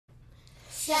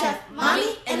Chef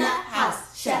Mommy in the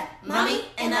house. Chef Mommy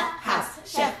in the house.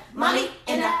 Chef Mommy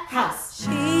in the house.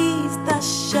 She's the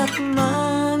Chef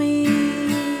Mommy.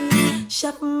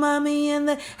 Chef Mommy in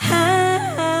the house.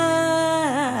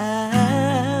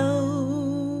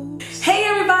 Hey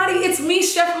everybody, it's me,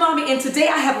 Chef Mommy, and today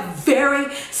I have a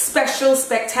very special,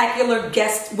 spectacular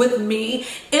guest with me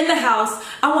in the house.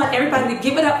 I want everybody to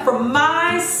give it up for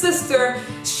my sister.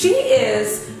 She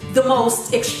is the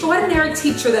most extraordinary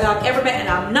teacher that I've ever met, and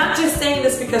I'm not just saying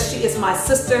this because she is my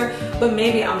sister, but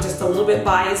maybe I'm just a little bit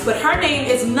biased, but her name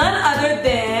is none other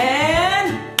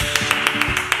than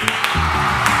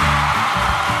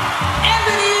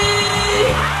Ebony!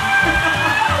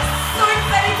 So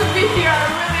excited to be here.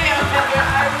 I really am.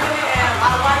 I really am.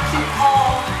 I watch you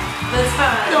all the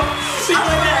time. No,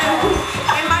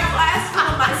 in my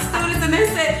classroom, my students, and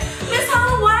they said, Miss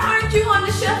Holland, why aren't you on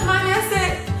the Chef Mommy? I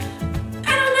said,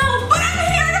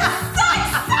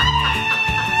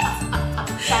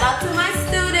 shout out to my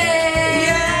students!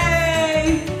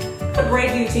 Yay! What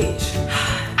grade do you teach?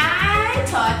 I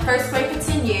taught first grade for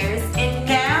 10 years, and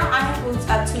now I have moved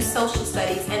up to social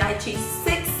studies, and I teach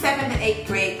 6th, 7th, and 8th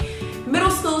grade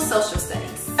middle school social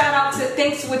studies. Shout out to,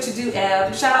 thanks for what you do,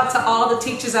 Eb. Shout out to all the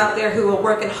teachers out there who are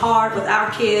working hard with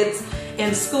our kids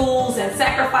in schools and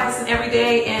sacrificing every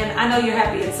day, and I know you're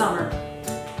happy it's summer.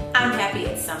 I'm happy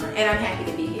it's summer, and I'm happy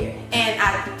to be here. And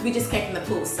we just came from the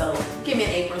pool, so give me an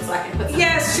apron so I can put some.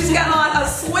 Yes, she's got on a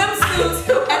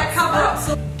swimsuit and a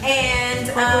cover-up. And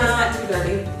not too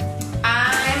dirty.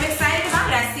 I'm excited about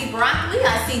it. I see broccoli,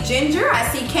 I see ginger, I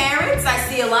see carrots, I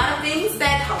see a lot of things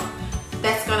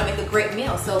that's gonna make a great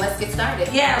meal. So let's get started.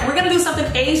 Yeah, we're gonna do something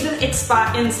Asian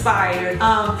inspired.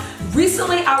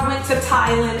 Recently I went to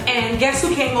Thailand, and guess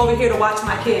who came over here to watch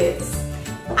my kids?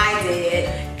 I did.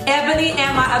 Ebony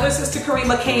and my other sister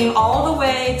Karima came all the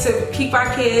way to keep our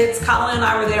kids. Colin and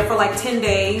I were there for like 10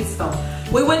 days. So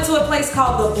we went to a place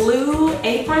called the Blue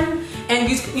Apron, and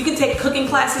you can take cooking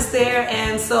classes there,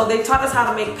 and so they taught us how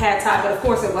to make pad thai, but of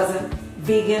course it wasn't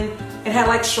vegan. It had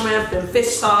like shrimp and fish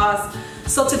sauce.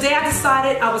 So today I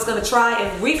decided I was gonna try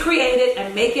and recreate it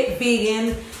and make it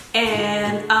vegan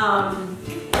and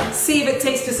see if it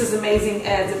tastes just as amazing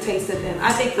as it tasted then.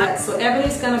 I think that. So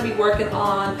Ebony's gonna be working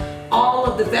on all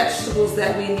of the vegetables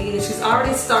that we need, and she's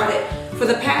already started. For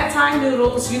the pad thai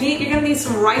noodles, you're gonna need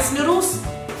some rice noodles,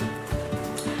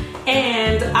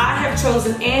 and I have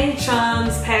chosen Annie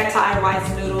Chun's pad thai rice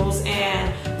noodles.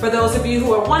 And for those of you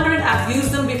who are wondering, I've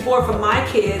used them before for my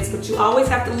kids, but you always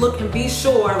have to look and be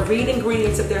sure, read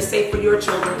ingredients if they're safe for your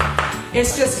children.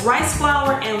 It's just rice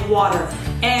flour and water,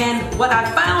 and what I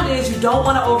found is you don't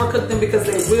want to overcook them because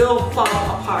they will fall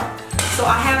apart. So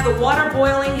I have the water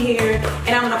boiling here,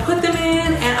 and I'm gonna put them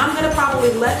in, and I'm gonna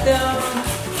probably let them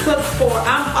cook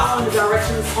I'm following the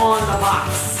directions on the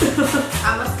box.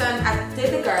 I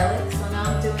did the garlic, so now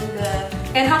I'm doing the...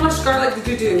 And how much garlic did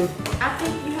you do? I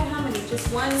think you had how many?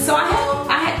 Just one? So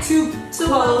I had two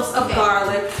cloves of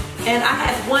garlic, and I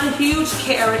had one huge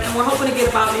carrot, and we're hoping to get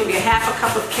about maybe a half a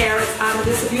cup of carrots out of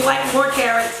this. If you like more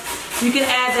carrots, you can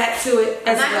add that to it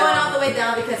as well. I'm not going all the way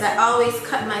down because I always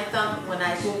cut my thumb when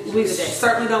I do this. We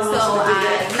certainly don't want you to do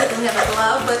that. So I usually have a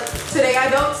glove, but today I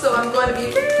don't, so I'm going to be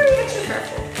very extra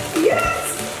careful.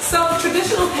 Yes! So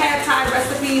traditional pad thai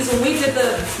recipes, when we did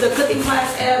the cooking class,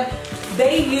 Eb,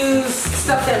 they use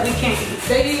stuff that we can't eat.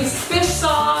 They use fish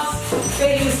sauce,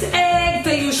 they use eggs,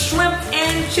 they use shrimp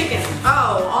and chicken.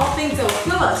 Oh, all things that will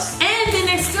kill us. And then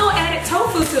they still added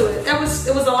tofu to it. It was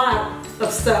a lot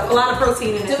of stuff, a lot of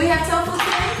protein in it. Do we have tofu today?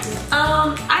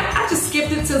 I just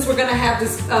skipped it since we're gonna have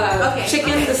this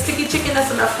chicken, the sticky chicken.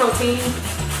 That's enough protein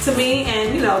to me,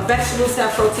 and you know, vegetables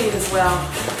have protein as well.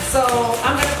 So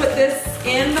I'm gonna put this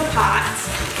in the pot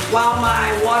while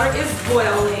my water is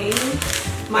boiling.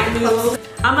 My noodles.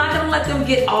 I'm not gonna let them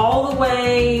get all the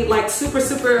way like super,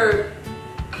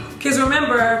 because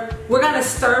remember, we're gonna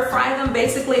stir fry them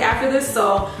basically after this.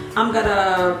 So I'm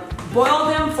gonna boil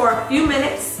them for a few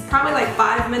minutes, probably like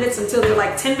 5 minutes until they're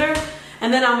like tender.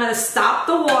 And then I'm gonna stop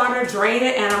the water, drain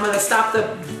it, and I'm gonna stop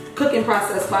the cooking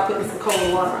process by putting some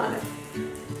cold water on it.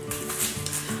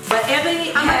 But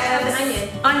Ebony has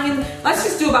onion. Let's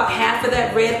just do about half of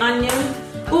that red onion.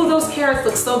 Ooh, those carrots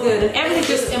look so good. And Ebony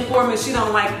just informed me she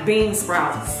don't like bean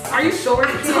sprouts. Are you sure?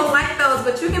 I don't like those,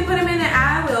 but you can put them in and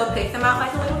I will pick them out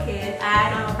like a little kid. I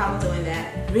don't have a problem doing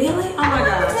that. Really? Oh my gosh.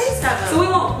 I like the taste of them. So we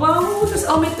won't, well, we'll just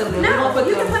omit them then. No,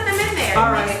 you can put them in there.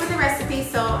 All right. Mix with the recipe,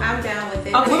 so I'm down with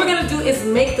it. Okay, what we're gonna do is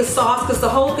make the sauce, because the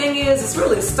whole thing is, it's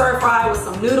really stir fry with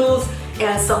some noodles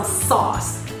and some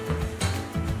sauce.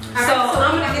 All right, so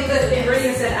I'm gonna get the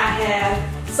ingredients that I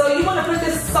have. So you want to put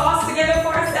this sauce together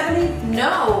for us, Ebony?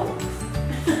 No.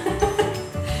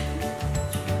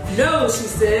 No, she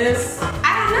says.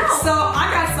 I don't know. So I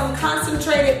got some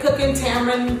concentrated cooking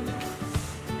tamarind,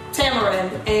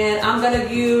 and I'm gonna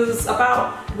use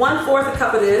about 1/4 a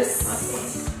cup of this.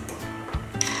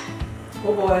 Okay.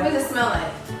 Oh boy. What does it smell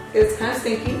like? It's kind of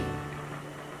stinky.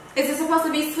 Is it supposed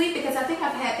to be sweet? Because I think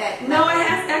I've had that. No, it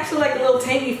has actually like a little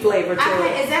tangy flavor to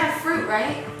it. Is that a fruit,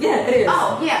 right? Yeah, it is.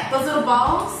 Oh, yeah. Those little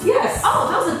balls? Yes. Oh,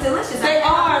 those are delicious. They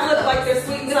are. Look like they're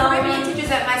sweet and The sour. Caribbean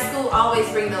teachers at my school always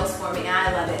bring those for me.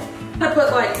 I love it. I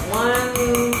put like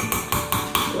 1.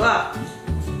 Wow.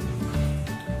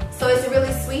 So is it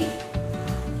really sweet?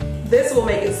 This will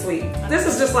make it sweet. This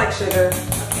is just like sugar.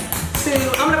 2.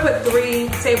 I'm gonna put 3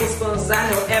 tablespoons. I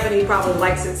know Ebony probably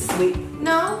likes it sweet.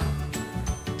 No.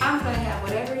 I'm gonna have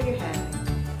whatever you're having.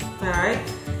 All right.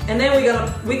 And then we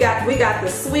got the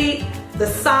sweet, the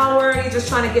sour. You're just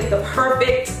trying to get the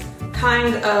perfect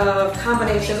kind of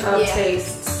combination of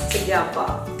tastes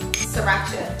together.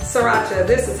 Sriracha.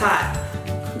 This is hot.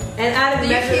 And I didn't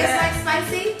measure that. Do your kids like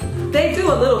spicy? They do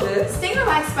a little bit. Stinger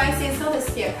likes spicy and so does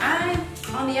Skip.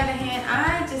 On the other hand,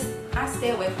 I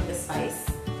stay away from the spice.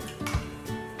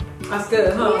 That's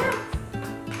good, huh?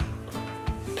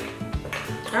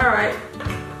 Yeah. All right.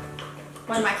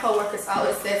 One of my coworkers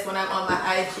always says when I'm on my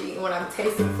IG, when I'm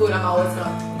tasting food, I'm always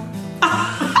going.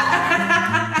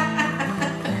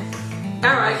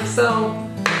 All right, so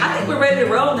I think we're ready to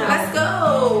roll now. Let's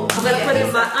go. I'm gonna put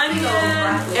in my onion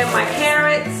and my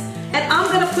carrots, and I'm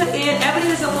gonna put in. Ebony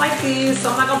doesn't like these, so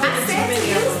I'm not gonna put in too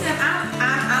many.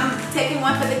 I'm taking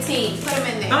one for the team. Put them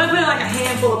in there. I'm gonna put in like a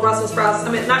handful of Brussels sprouts. I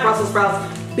mean, not Brussels sprouts,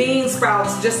 bean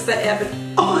sprouts, just for Ebony.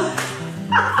 Oh.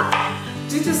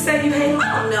 Did you just say you hate them?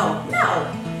 Oh no.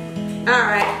 All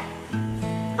right.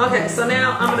 Okay, so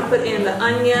now I'm gonna put in the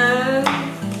onion.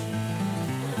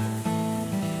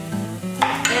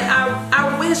 And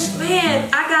I wish, man,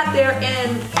 I got there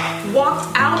and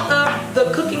walked out of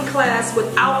the cooking class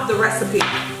without the recipe.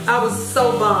 I was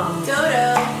so bummed.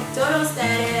 Dodo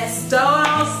status.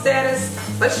 Dodo status,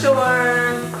 for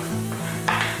sure.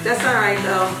 That's all right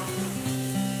though.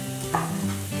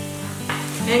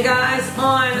 And guys,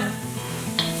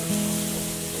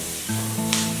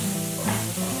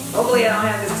 hopefully I don't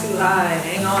have this too high.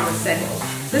 Hang on a second.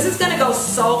 This is gonna go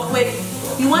so quick.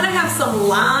 You wanna have some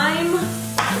lime?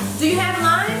 Do you have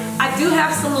lime? I do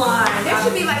have some lime. There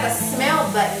should be like a smell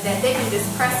button that they can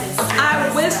just press and smell. I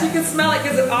wish you could smell it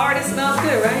because it already smells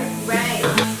good, right? Right.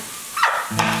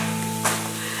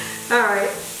 All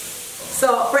right.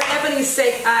 So for Ebony's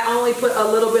sake, I only put a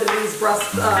little bit of these Brussels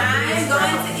sprouts. I'm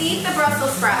going to eat the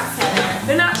Brussels sprouts, Heather.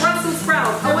 They're not Brussels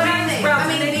sprouts. Oh, what are they? Sprouts.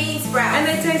 I mean bean sprouts. And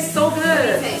they taste so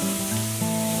good.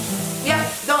 Yep,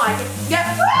 don't like it. Yep.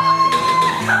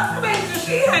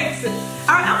 She hates it.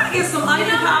 All right, I'm gonna get some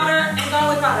onion powder and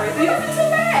garlic powder. It wasn't too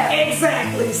bad.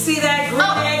 Exactly. See that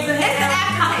green eggs and it's the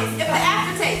aftertaste. It's the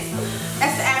aftertaste.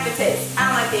 That's the aftertaste. I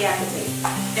don't like the aftertaste.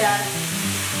 Yeah.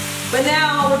 But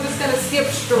now we're just gonna skip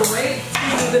straight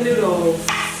to the noodles.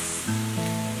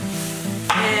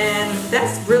 And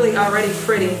that's really already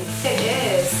pretty. It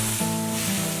is.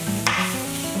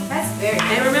 That's very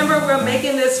good. And remember, we're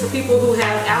making this for people who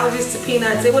have allergies to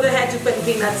peanuts. They would have had you putting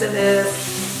peanuts in this.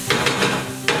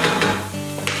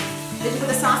 Did you put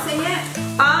the sauce in yet?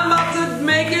 I'm about to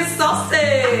make it saucy.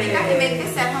 I think I can make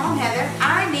this at home, Heather.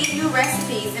 I need new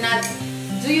recipes, and I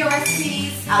do your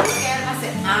recipes. I look at them. I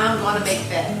said, I'm gonna make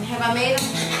that. Have I made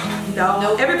them? No.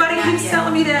 Nope, Everybody keeps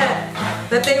telling me that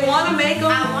they want to make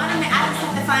them. I just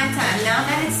have to find time. Now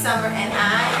that it's summer, and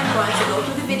I am going to go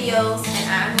through the videos, and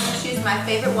I'm going to choose my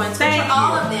favorite ones, which are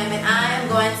all of them, and I am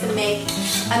going to make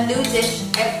a new dish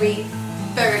every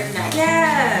third night.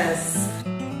 Yes.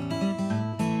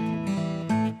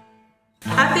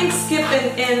 I think Skip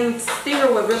and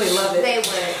Stinger would really love it. They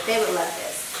would love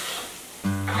this.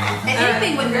 And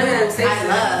anything with noodles, I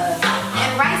love.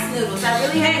 And rice noodles. I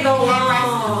really haven't had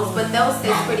rice noodles, but those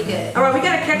taste pretty good. All right, we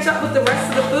gotta catch up with the rest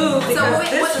of the food because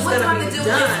so this is gonna be do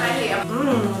done. This right here?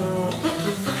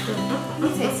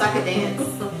 Let me taste so I can dance.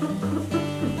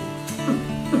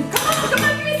 Come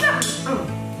on, give me something.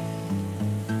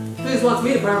 He just wants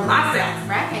me to burn myself.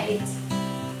 Right.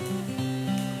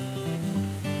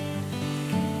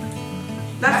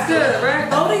 That's good, right?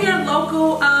 Go to your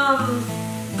local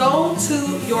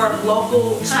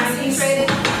Chinese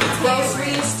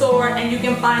grocery store and you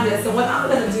can find this. So what I'm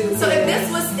gonna do? So if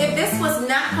this was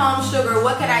not palm sugar,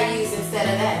 what could I use instead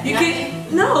of that? You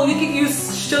can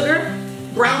use sugar,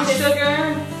 brown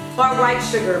sugar, or white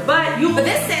suger. But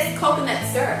this says coconut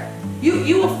syrup.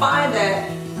 You will find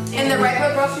that in the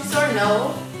regular grocery store.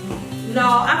 No,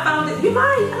 I found it. You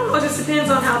might. I don't know. It just depends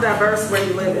on how diverse where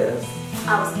you live is.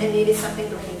 It needed something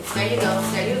green. There you go.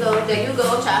 There you go. There you go.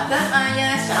 Chop the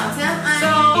onions. Chop the onions.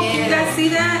 So, can you guys see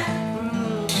that?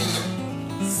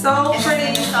 So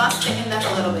pretty. The sauce thickened up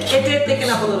a little bit. It did thicken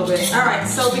up a little bit. All right,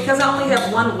 so because I only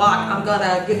have one wok, I'm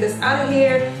gonna get this out of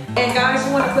here. And guys,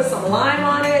 you want to put some lime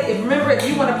on it. And remember, if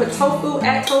you want to put tofu,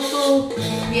 add tofu.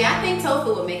 Yeah, I think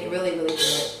tofu would make it really, really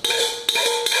good.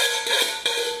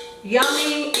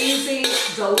 Yummy, easy,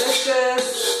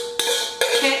 delicious.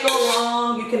 Can't go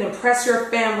wrong. You can impress your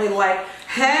family like,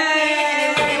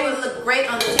 hey. And it would look great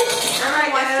on the table. All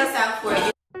right, watch this out for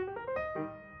you.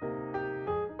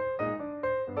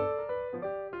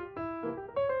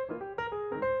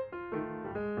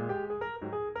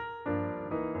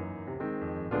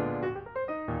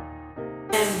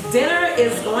 And dinner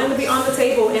is going to be on the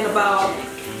table in about,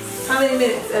 how many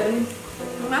minutes, Ebony?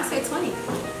 I say 20.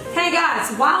 Hey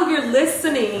guys, while you're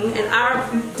listening and our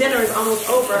dinner is almost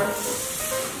over,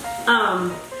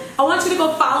 I want you to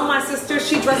go follow my sister.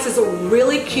 She dresses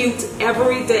really cute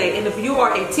every day. And if you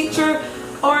are a teacher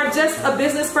or just a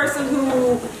business person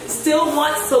who still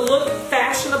wants to look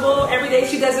fashionable every day,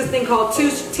 she does this thing called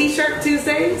T-shirt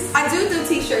Tuesdays. I do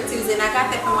T-shirt Tuesday, and I got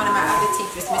that from one of my other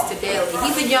teachers, Mr. Daly.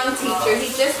 He's a young teacher.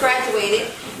 He just graduated,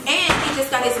 and he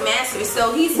just got his master's.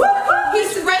 So he's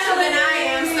fresher than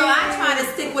I am. So I try to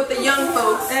stick with the young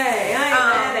folks. Hey, I ain't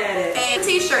mad at it. And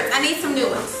T-shirts. I need some new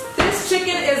ones. This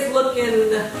chicken is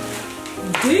looking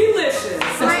delicious.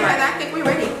 All right, I think we're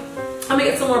ready. I'm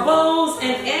gonna get some more bowls,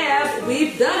 and Ab,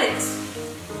 we've done it.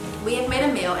 We have made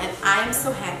a meal, and I am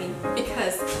so happy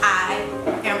because I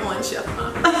am on Chef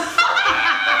Mom.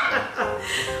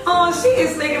 Oh, she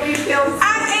is making me feel.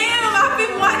 I am. I've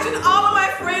been watching all of my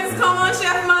friends come on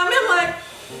Chef Mommy. I'm like,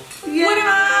 yeah. When am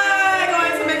I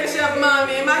going to make a Chef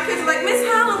Mommy? And my kids are like, Miss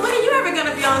Holland, when are you ever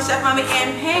going to be on Chef Mommy?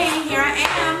 And hey, here I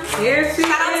am. Here she is.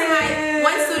 Shout out to my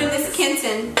one student, this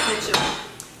Kenton Mitchell.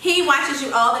 He watches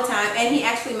you all the time, and he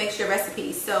actually makes your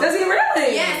recipes. So does he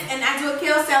really? Yes, and I do a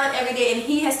kale salad every day, and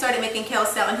he has started making kale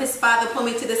salad. His father pulled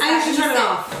me to the side. I should turn it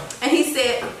off. And he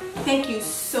said, thank you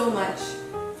so much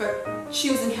for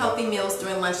choosing healthy meals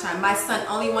during lunchtime. My son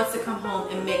only wants to come home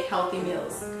and make healthy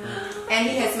meals. And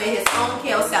he has made his own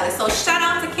kale salad. So shout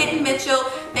out to Kenton Mitchell.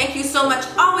 Thank you so much.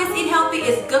 Always eat healthy.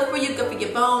 It's good for you, good for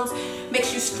your bones.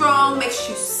 Makes you strong, makes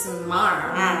you smart.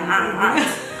 Alright?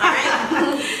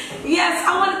 Yes,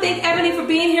 I want to thank Ebony for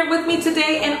being here with me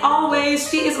today, and always,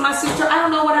 she is my sister. I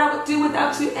don't know what I would do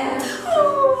without you, Eb.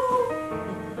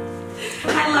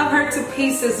 I love her to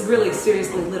pieces, really,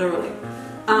 seriously, literally.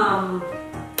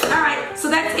 Alright, so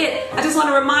that's it. I just want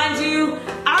to remind you,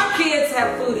 our kids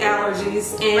have food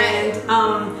allergies, and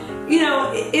you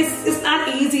know, it's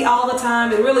not easy all the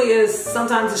time. It really is.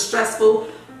 Sometimes it's stressful.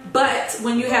 But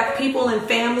when you have people and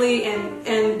family,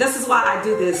 and this is why I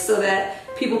do this, so that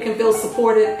people can feel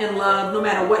supported and loved no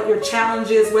matter what your challenge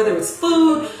is, whether it's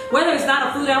food, whether it's not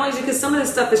a food allergy, because some of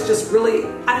this stuff is just really,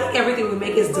 I think everything we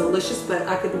make is delicious, but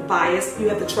I could be biased. You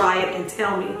have to try it and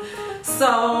tell me.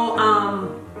 So,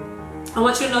 I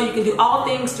want you to know you can do all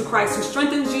things through Christ who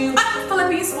strengthens you.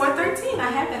 Philippians 4:13. I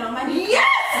have that on my necklace. Yes!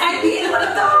 I need one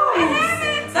of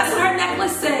those. That's what her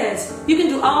necklace says. You can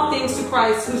do all things through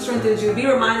Christ who strengthens you. Be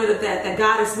reminded of that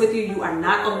God is with you. You are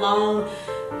not alone.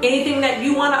 Anything that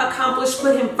you want to accomplish,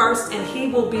 put him first, and he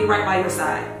will be right by your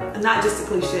side. Not just a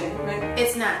cliche, right?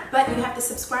 It's not. But you have to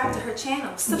subscribe to her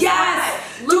channel. Subscribe. Yes!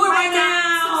 Do it right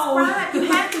now! Subscribe. You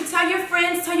have to tell your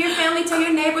friends, tell your family, tell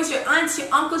your neighbors, your aunts, your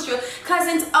uncles, your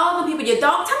cousins, all the people, your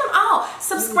dog. Tell them all.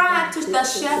 Subscribe to the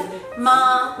Chef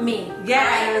Mommy.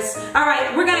 Yes. All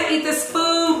right, we're going to eat this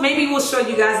food. Maybe we'll show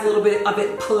you guys a little bit of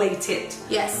it plated.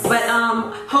 Yes. But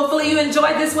hopefully you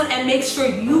enjoyed this one, and make sure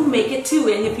you make it too.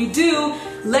 And if you do,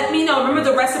 let me know. Remember,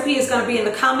 the recipe is going to be in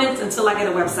the comments until I get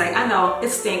a website. I know, it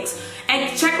stinks. And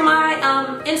check my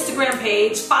Instagram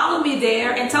page. Follow me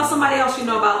there and tell somebody else you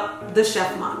know about the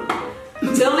Chef Mommy.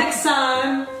 Until next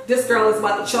time, this girl is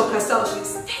about to choke herself.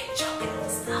 She's choking on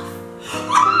stuff.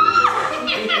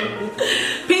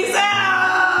 Peace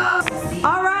out.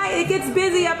 All right, it gets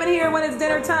busy up in here when it's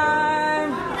dinner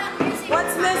time.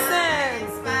 What's missing?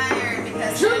 Inspired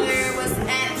because Heather was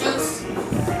at juice.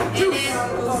 And then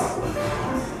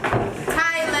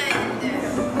Thailand.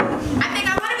 I think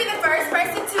I want to be the first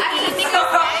person to eat because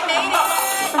I made it.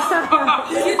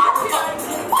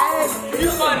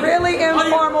 Really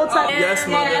informal type. Yes,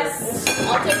 mother.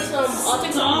 I'll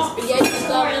take some spaghetti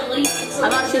stuff at least. I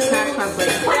thought she smashed my plate.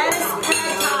 That is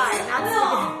pad thai.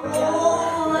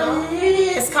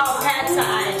 It's called pad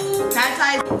thai. Pad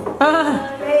thai.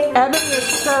 Ebony is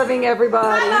serving everybody.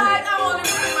 I want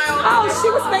to bring my own. Oh, she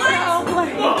was making her own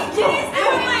plate.